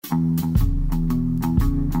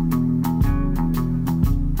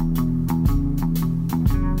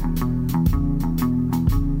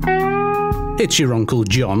It's your Uncle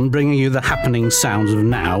John bringing you the happening sounds of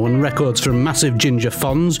now and records from Massive Ginger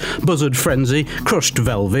Fonz, Buzzard Frenzy, Crushed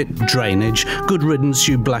Velvet, Drainage, Good Riddance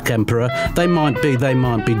You Black Emperor, They Might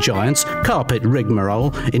Be Giants, Carpet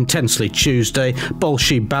Rigmarole, Intensely Tuesday,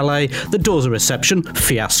 Bolshoi Ballet, The Doors of Reception,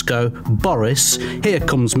 Fiasco, Boris, Here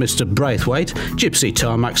Comes Mr. Braithwaite, Gypsy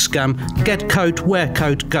Tarmac Scam, Get Coat, Wear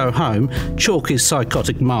Coat, Go Home, Chalky's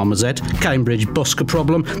Psychotic Marmoset, Cambridge Busker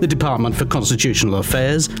Problem, The Department for Constitutional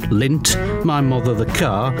Affairs, Lint, My Mother the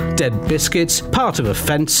Car, Dead Biscuits, Part of a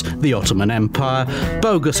Fence, The Ottoman Empire,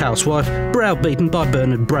 Bogus Housewife, Browbeaten by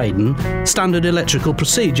Bernard Braden, Standard Electrical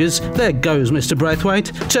Procedures, There Goes Mr.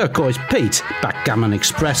 Braithwaite, Turquoise Pete, Backgammon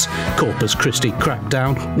Express, Corpus Christi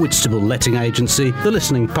Crackdown, Whitstable Letting Agency, The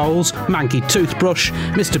Listening Poles, Manky Toothbrush,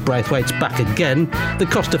 Mr. Braithwaite's Back Again, The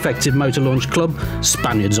Cost Effective Motor Launch Club,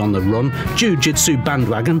 Spaniards on the Run, Jiu-Jitsu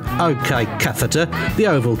Bandwagon, OK Catheter, The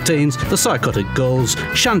Ovaltines, The Psychotic Gulls,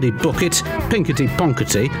 Shandy Bucket, Pinkety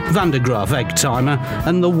Ponkety, Van der Graaf Egg Timer,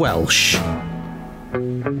 and The Welsh.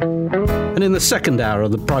 And in the second hour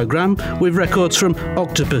of the programme, we've records from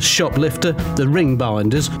Octopus Shoplifter, The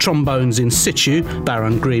Ringbinders, Trombones in Situ,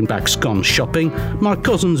 Baron Greenback's Gone Shopping, My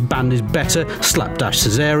Cousin's Band is Better, Slapdash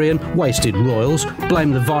Caesarean, Wasted Royals,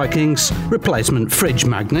 Blame the Vikings, Replacement Fridge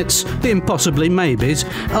Magnets, The Impossibly Maybes,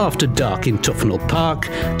 After Dark in Tufnell Park,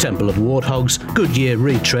 Temple of Warthogs, Goodyear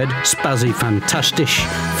Retread, Spazzy Fantastisch,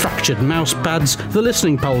 Fractured Mousepads, The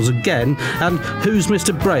Listening Poles Again, and Who's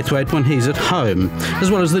Mr. Braithwaite When He's at Home, as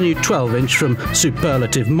well as the new 12-inch from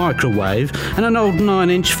Superlative Microwave and an old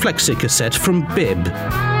 9-inch flexi cassette from Bib.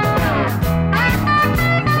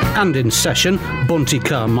 And in session, Bunty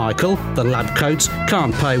Carmichael, The Labcoats,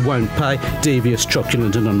 Can't Pay, Won't Pay, Devious,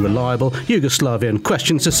 Truculent and Unreliable, Yugoslavian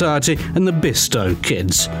Question Society and the Bisto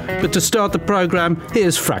Kids. But to start the programme,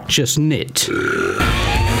 here's Fractious Knit.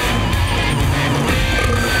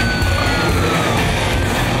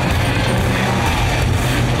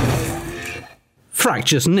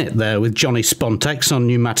 Fractious Knit there with Johnny Spontex on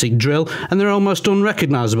Pneumatic Drill and their almost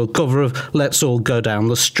unrecognisable cover of Let's All Go Down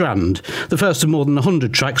the Strand, the first of more than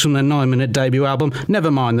 100 tracks from their 9-minute debut album,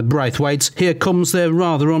 Never Mind the Braithwaites, Here Comes Their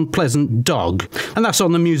Rather Unpleasant Dog, and that's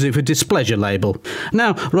on the Music for Displeasure label.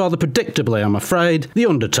 Now, rather predictably I'm afraid, The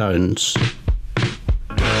Undertones.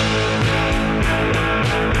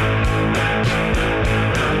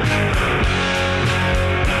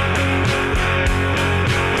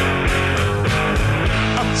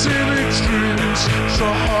 So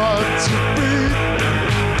hard to beat.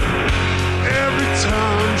 Every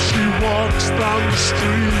time she walks down the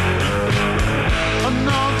street,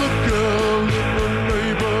 another girl in the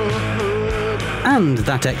neighborhood. And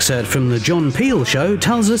that excerpt from The John Peel Show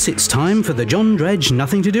tells us it's time for the John Dredge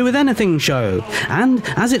Nothing to Do with Anything show. And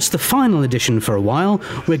as it's the final edition for a while,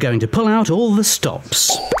 we're going to pull out all the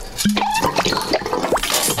stops.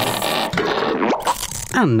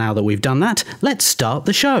 And now that we've done that, let's start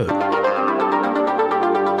the show.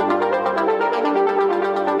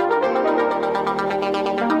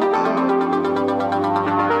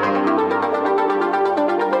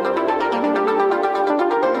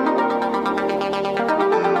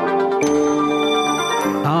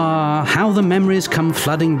 How the memories come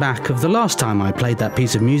flooding back of the last time I played that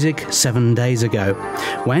piece of music 7 days ago,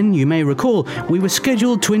 when, you may recall, we were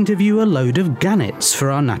scheduled to interview a load of gannets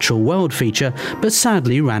for our Natural World feature, but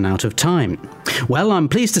sadly ran out of time. Well, I'm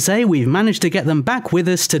pleased to say we've managed to get them back with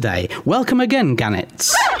us today. Welcome again,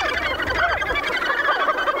 gannets.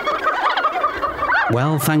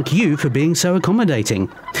 Well, thank you for being so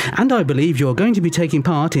accommodating. And I believe you're going to be taking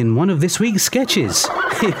part in one of this week's sketches.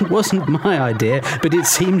 It wasn't my idea, but it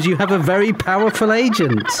seems you have a very powerful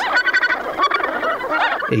agent.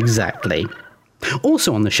 Exactly.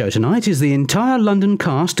 Also on the show tonight is the entire London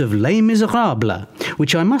cast of Les Miserables,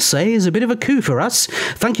 which I must say is a bit of a coup for us.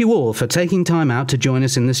 Thank you all for taking time out to join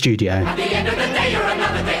us in the studio. At the end of the day, you're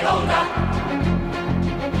another day older.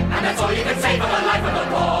 And that's all you can say for the life of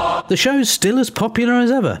the poor. The show's still as popular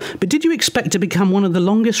as ever, but did you expect to become one of the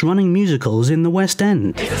longest running musicals in the West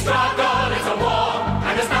End? It's a struggle, it's a war,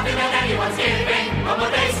 and there's nothing that anyone's giving. But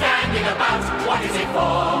what they're standing about, what is it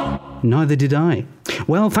for? Neither did I.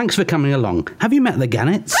 Well, thanks for coming along. Have you met the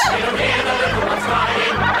Gannets?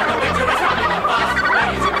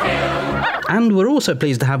 And we're also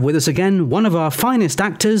pleased to have with us again one of our finest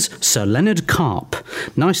actors, Sir Leonard Carp.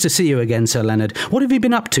 Nice to see you again, Sir Leonard. What have you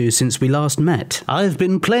been up to since we last met? I've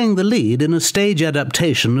been playing the lead in a stage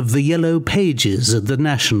adaptation of The Yellow Pages at the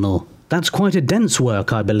National. That's quite a dense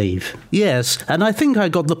work, I believe. Yes, and I think I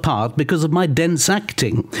got the part because of my dense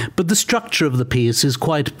acting. But the structure of the piece is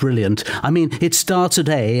quite brilliant. I mean, it starts at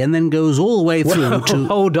A and then goes all the way through to...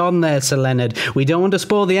 Hold on there, Sir Leonard. We don't want to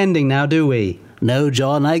spoil the ending now, do we? No,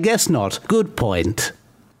 John, I guess not. Good point.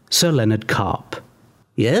 Sir Leonard Carp.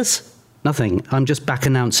 Yes? Nothing. I'm just back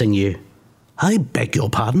announcing you. I beg your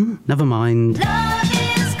pardon? Never mind. Love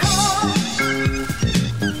is cold,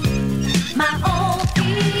 my old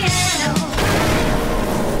piano.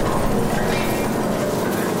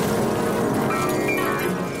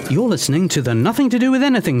 You're listening to the Nothing to Do with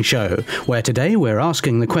Anything show, where today we're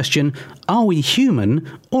asking the question, are we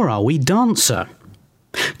human or are we dancer?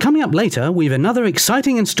 Coming up later, we've another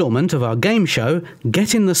exciting instalment of our game show,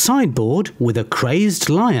 Get in the Sideboard with a Crazed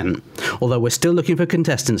Lion. Although we're still looking for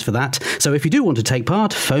contestants for that, so if you do want to take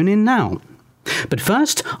part, phone in now. But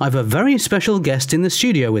first, I've a very special guest in the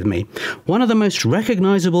studio with me. One of the most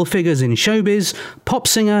recognisable figures in showbiz, pop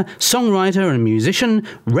singer, songwriter and musician,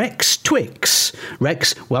 Rex Twix.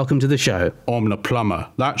 Rex, welcome to the show. I'm the plumber.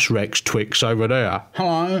 That's Rex Twix over there.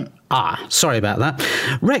 Hello. Ah, sorry about that.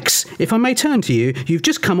 Rex, if I may turn to you, you've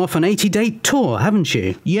just come off an 80-date tour, haven't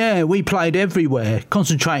you? Yeah, we played everywhere,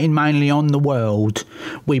 concentrating mainly on the world.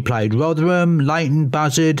 We played Rotherham, Leighton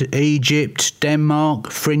Buzzard, Egypt,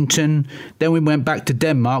 Denmark, Frinton. Then we went back to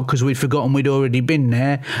Denmark because we'd forgotten we'd already been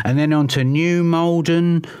there, and then on to New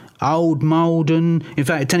Malden, Old Malden. In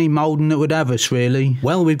fact, it's any Malden that would have us, really.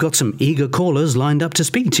 Well, we've got some eager callers lined up to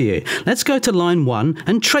speak to you. Let's go to line 1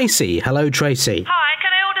 and Tracy. Hello, Tracy. Hi,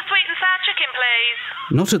 can I order sweet and sour chicken,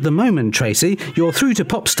 please? Not at the moment, Tracy. You're through to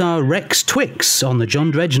pop star Rex Twix on the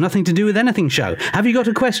John Dredge Nothing to Do with Anything show. Have you got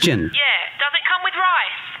a question? Yeah, does it come with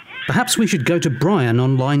rice? Perhaps we should go to Brian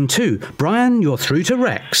on line 2. Brian, you're through to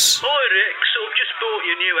Rex. Hi Rex, I've just bought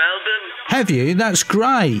your new album. Have you? That's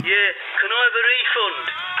great. Yeah, can I have a refund?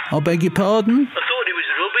 I beg your pardon? I thought it was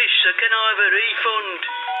rubbish, so can I have a refund?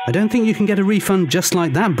 I don't think you can get a refund just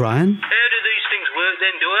like that, Brian. How do these things work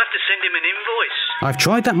then? Do I have to send him an invoice? I've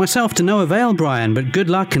tried that myself to no avail, Brian, but good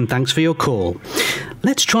luck and thanks for your call.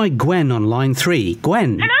 Let's try Gwen on line 3.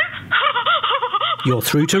 Gwen. Hello? You're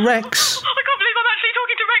through to Rex. I can't believe I'm actually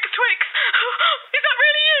talking to Rex Twix. Is that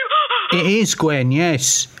really you? It is, Gwen,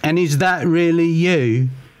 yes. And is that really you?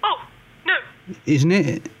 Oh, no, Isn't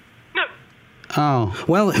it? no. Oh.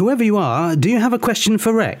 Well, whoever you are, do you have a question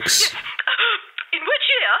for Rex? In which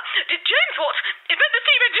year did James Watt invent the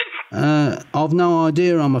steam engine? I've no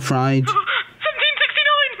idea, I'm afraid.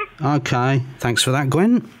 1769. Okay. Thanks for that,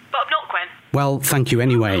 Gwen. But I'm not Gwen. Well, thank you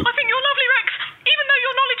anyway. I think you're lovely, Rex, even though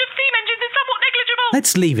your knowledge of steam engines is somewhat negligible.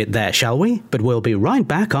 Let's leave it there, shall we? But we'll be right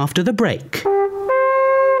back after the break.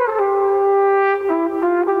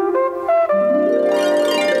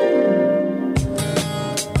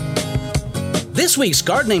 This week's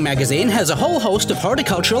gardening magazine has a whole host of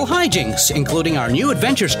horticultural hijinks, including our new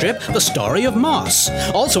adventure strip, The Story of Moss.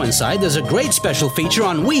 Also inside, there's a great special feature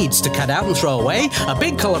on weeds to cut out and throw away, a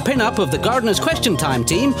big colour pin-up of the Gardener's Question Time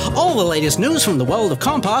team, all the latest news from the world of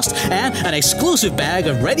compost, and an exclusive bag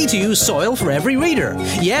of ready-to-use soil for every reader.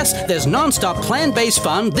 Yes, there's non-stop plant-based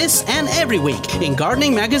fun this and every week in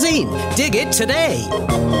Gardening Magazine. Dig it today.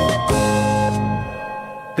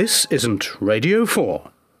 This isn't Radio 4.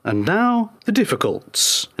 And now, The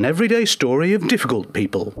Difficults, an everyday story of difficult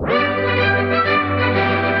people.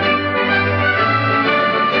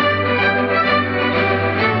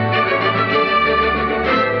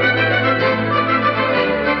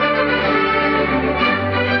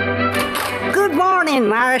 Good morning,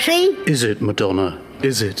 Marcy. Is it, Madonna?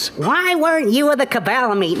 Is it? Why weren't you at the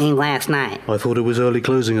Kabbalah meeting last night? I thought it was early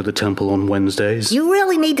closing at the temple on Wednesdays. You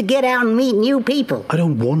really need to get out and meet new people. I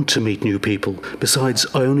don't want to meet new people. Besides,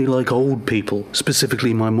 I only like old people,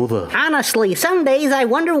 specifically my mother. Honestly, some days I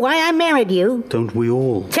wonder why I married you. Don't we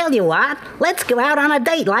all? Tell you what, let's go out on a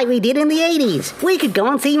date like we did in the 80s. We could go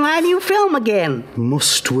and see my new film again.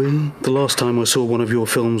 Must we? The last time I saw one of your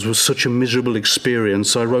films was such a miserable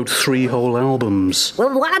experience, I wrote 3 whole albums.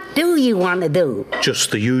 Well, what do you want to do?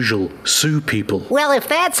 Just the usual, sue people. Well, if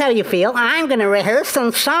that's how you feel, I'm going to rehearse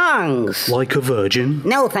some songs. Like a virgin?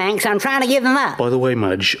 No thanks, I'm trying to give them up. By the way,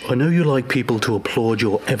 Madge, I know you like people to applaud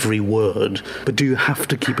your every word, but do you have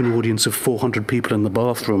to keep an audience of 400 people in the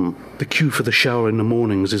bathroom? The queue for the shower in the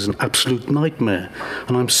mornings is an absolute nightmare,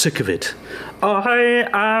 and I'm sick of it. I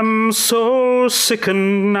am so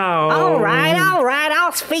sickened now. All right,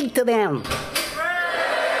 I'll speak to them.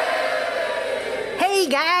 Hey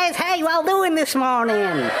guys, how you all doing this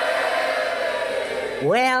morning?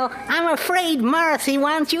 Well, I'm afraid Marcy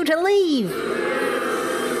wants you to leave.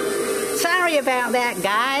 Sorry about that,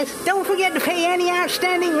 guys. Don't forget to pay any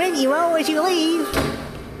outstanding rent you owe as you leave.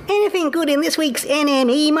 Anything good in this week's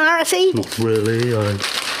NME, Morrissey? Not really,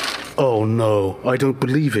 Oh no, I don't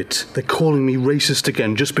believe it. They're calling me racist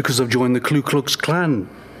again just because I've joined the Ku Klux Klan.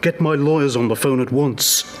 Get my lawyers on the phone at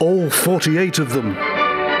once. All 48 of them.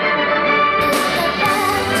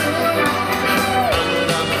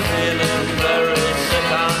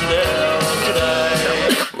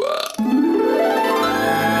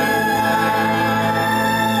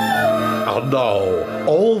 Now,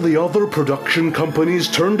 all the other production companies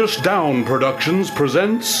turned us down. Productions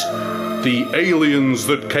presents The Aliens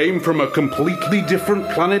That Came from a Completely Different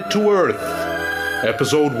Planet to Earth.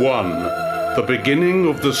 Episode 1. The beginning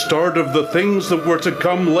of the start of the things that were to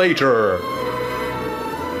come later.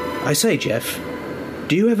 I say, Jeff,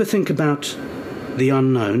 do you ever think about the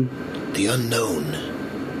unknown? The unknown?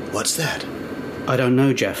 What's that? I don't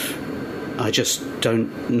know, Jeff. I just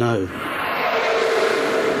don't know.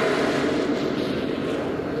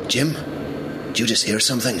 Jim, did you just hear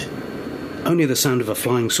something? Only the sound of a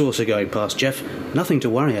flying saucer going past, Jeff. Nothing to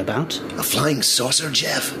worry about. A flying saucer,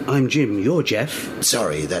 Jeff? I'm Jim, you're Jeff.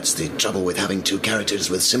 Sorry, that's the trouble with having two characters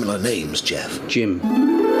with similar names, Jeff. Jim.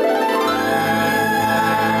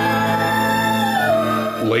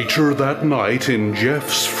 Later that night in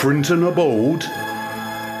Jeff's Frinton abode...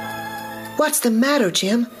 What's the matter,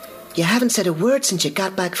 Jim? You haven't said a word since you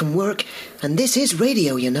got back from work, and this is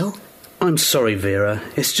radio, you know. I'm sorry, Vera.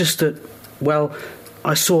 It's just that, well,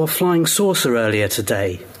 I saw a flying saucer earlier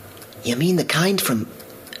today. You mean the kind from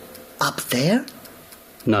up there?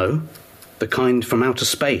 No, the kind from outer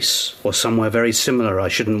space, or somewhere very similar, I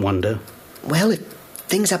shouldn't wonder. Well, if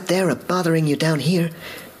things up there are bothering you down here,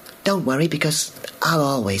 don't worry, because I'll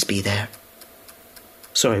always be there.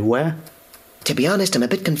 Sorry, where? To be honest, I'm a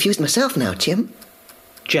bit confused myself now, Jim.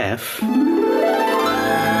 Jeff?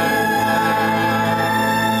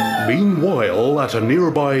 Meanwhile, at a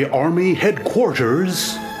nearby army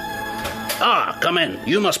headquarters... Ah, come in.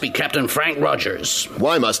 You must be Captain Frank Rogers.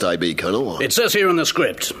 Why must I be, Colonel? It says here in the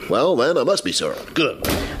script. Well, then, I must be, sir. Good.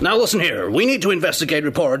 Now listen here. We need to investigate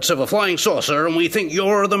reports of a flying saucer, and we think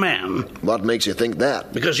you're the man. What makes you think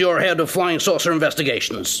that? Because you're head of flying saucer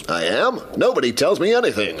investigations. I am? Nobody tells me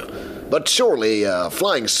anything. But surely,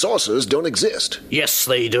 flying saucers don't exist. Yes,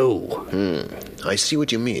 they do. I see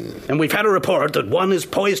what you mean. And we've had a report that one is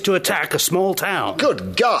poised to attack a small town.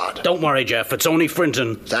 Good God! Don't worry, Jeff. It's only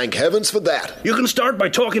Frinton. Thank heavens for that. You can start by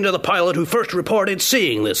talking to the pilot who first reported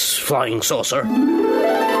seeing this flying saucer.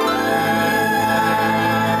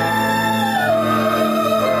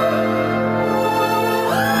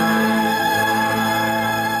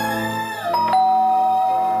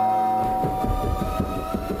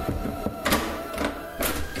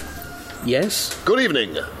 Yes? Good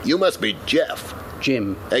evening. You must be Jeff.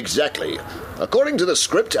 Jim. Exactly. According to the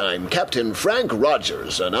script, I'm Captain Frank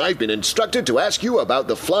Rogers, and I've been instructed to ask you about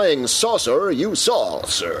the flying saucer you saw,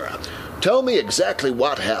 sir. Tell me exactly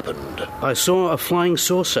what happened. I saw a flying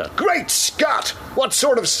saucer. Great Scott! What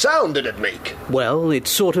sort of sound did it make? Well, it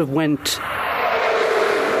sort of went...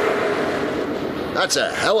 That's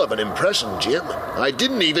a hell of an impression, Jim. I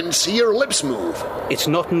didn't even see your lips move. It's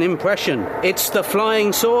not an impression. It's the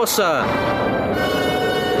flying saucer.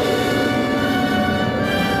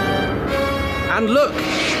 And look,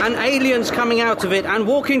 an alien's coming out of it and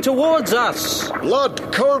walking towards us.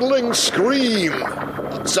 Blood-curdling scream.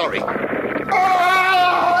 Sorry.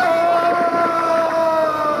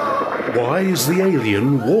 Why is the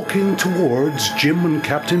alien walking towards Jim and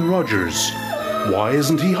Captain Rogers? Why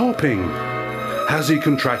isn't he hopping? Has he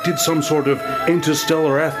contracted some sort of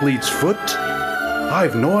interstellar athlete's foot?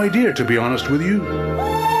 I've no idea, to be honest with you.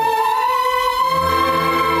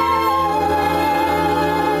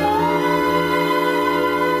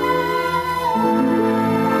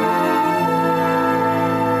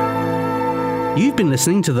 You've been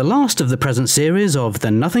listening to the last of the present series of The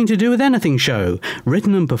Nothing to Do with Anything show,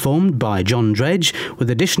 written and performed by John Dredge, with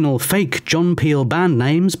additional fake John Peel band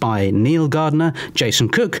names by Neil Gardner, Jason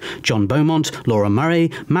Cook, John Beaumont, Laura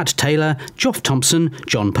Murray, Matt Taylor, Geoff Thompson,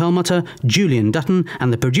 John Perlmutter, Julian Dutton,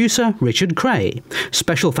 and the producer Richard Cray.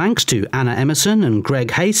 Special thanks to Anna Emerson and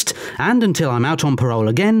Greg Haste, and until I'm out on parole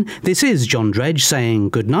again, this is John Dredge saying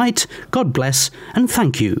good night, God bless, and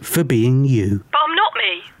thank you for being you. But I'm not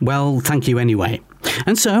me. Well, thank you anyway.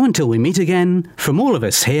 And so, until we meet again, from all of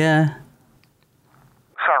us here...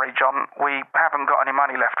 Sorry, John, we haven't got any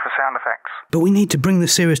money left for sound effects. But we need to bring the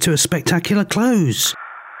series to a spectacular close.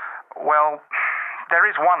 Well, there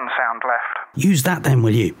is one sound left. Use that then,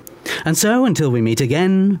 will you? And so, until we meet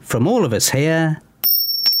again, from all of us here...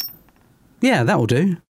 Yeah, that'll do.